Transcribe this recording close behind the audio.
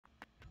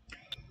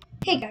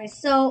Hey guys,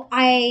 so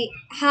I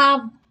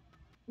have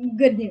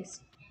good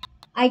news.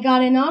 I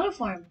got an auto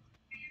farm.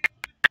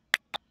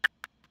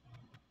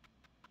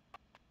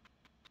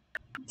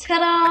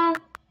 Ta-da!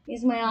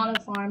 Here's my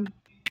auto farm.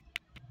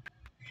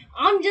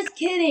 I'm just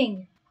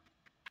kidding.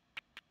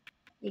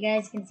 You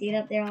guys can see it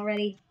up there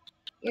already.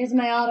 Here's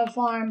my auto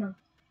farm.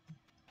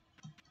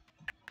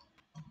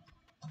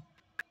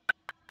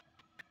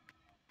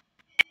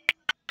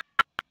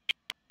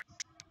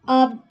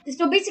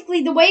 So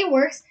basically the way it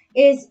works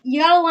is you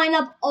gotta line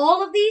up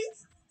all of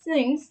these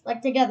things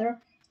like together,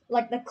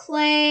 like the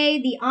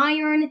clay, the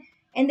iron,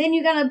 and then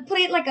you gotta put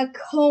it like a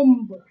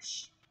comb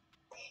brush.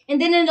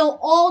 And then it'll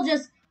all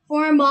just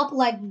form up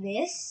like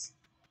this.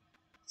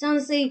 It's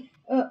honestly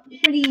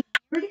pretty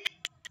weird.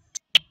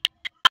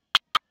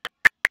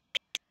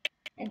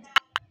 And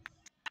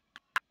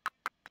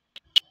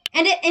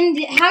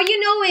how you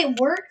know it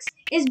works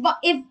is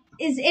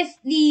if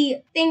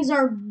the things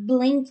are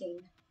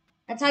blinking.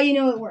 That's how you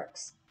know it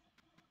works.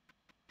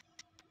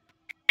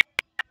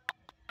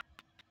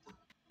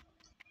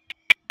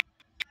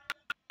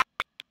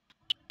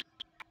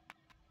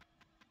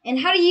 And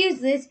how to use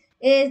this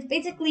is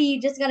basically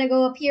you just gotta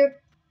go up here.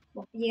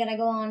 Well, you gotta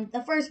go on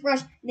the first brush,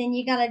 then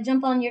you gotta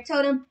jump on your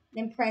totem,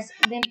 then press,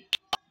 then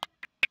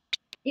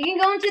you can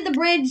go into the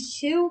bridge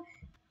too,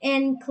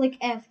 and click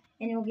F,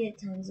 and you'll get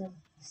tons of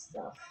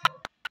stuff.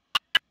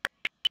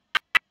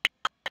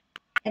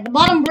 At the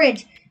bottom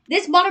bridge.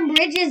 This bottom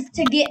bridge is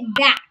to get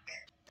back.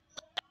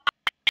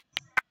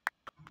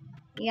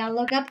 You gotta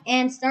look up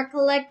and start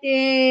collecting.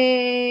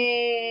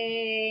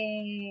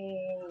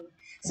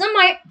 Some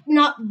might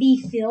not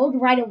be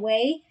filled right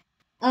away.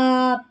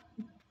 And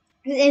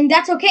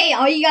that's okay.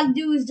 All you gotta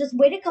do is just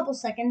wait a couple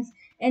seconds,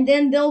 and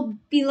then they'll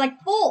be like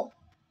full.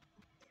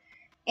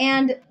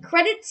 And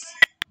credits.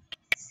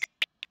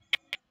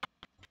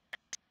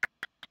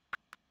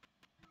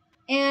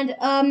 And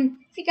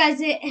if you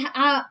guys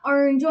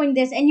are enjoying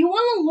this and you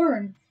want to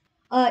learn,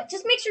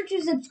 just make sure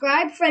to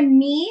subscribe from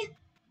me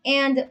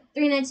and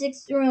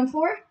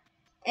 396314.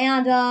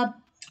 And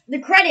the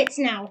credits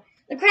now.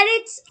 The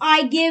credits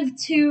I give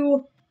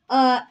to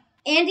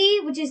Andy,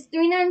 which is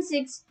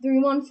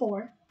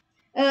 396314.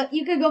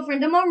 You could go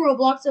friend him on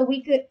Roblox, so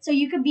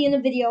you could be in the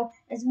video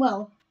as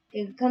well.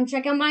 You could come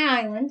check out my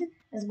island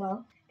as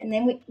well. And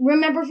then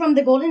remember from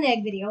the golden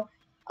egg video.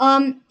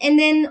 And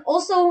then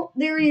also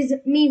there is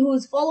me who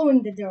is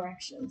following the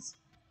directions.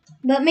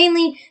 But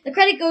mainly the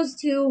credit goes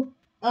to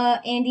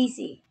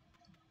AndyC.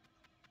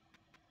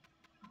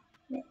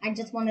 I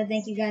just want to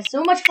thank you guys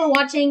so much for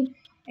watching,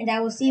 and I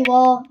will see you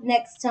all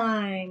next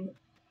time.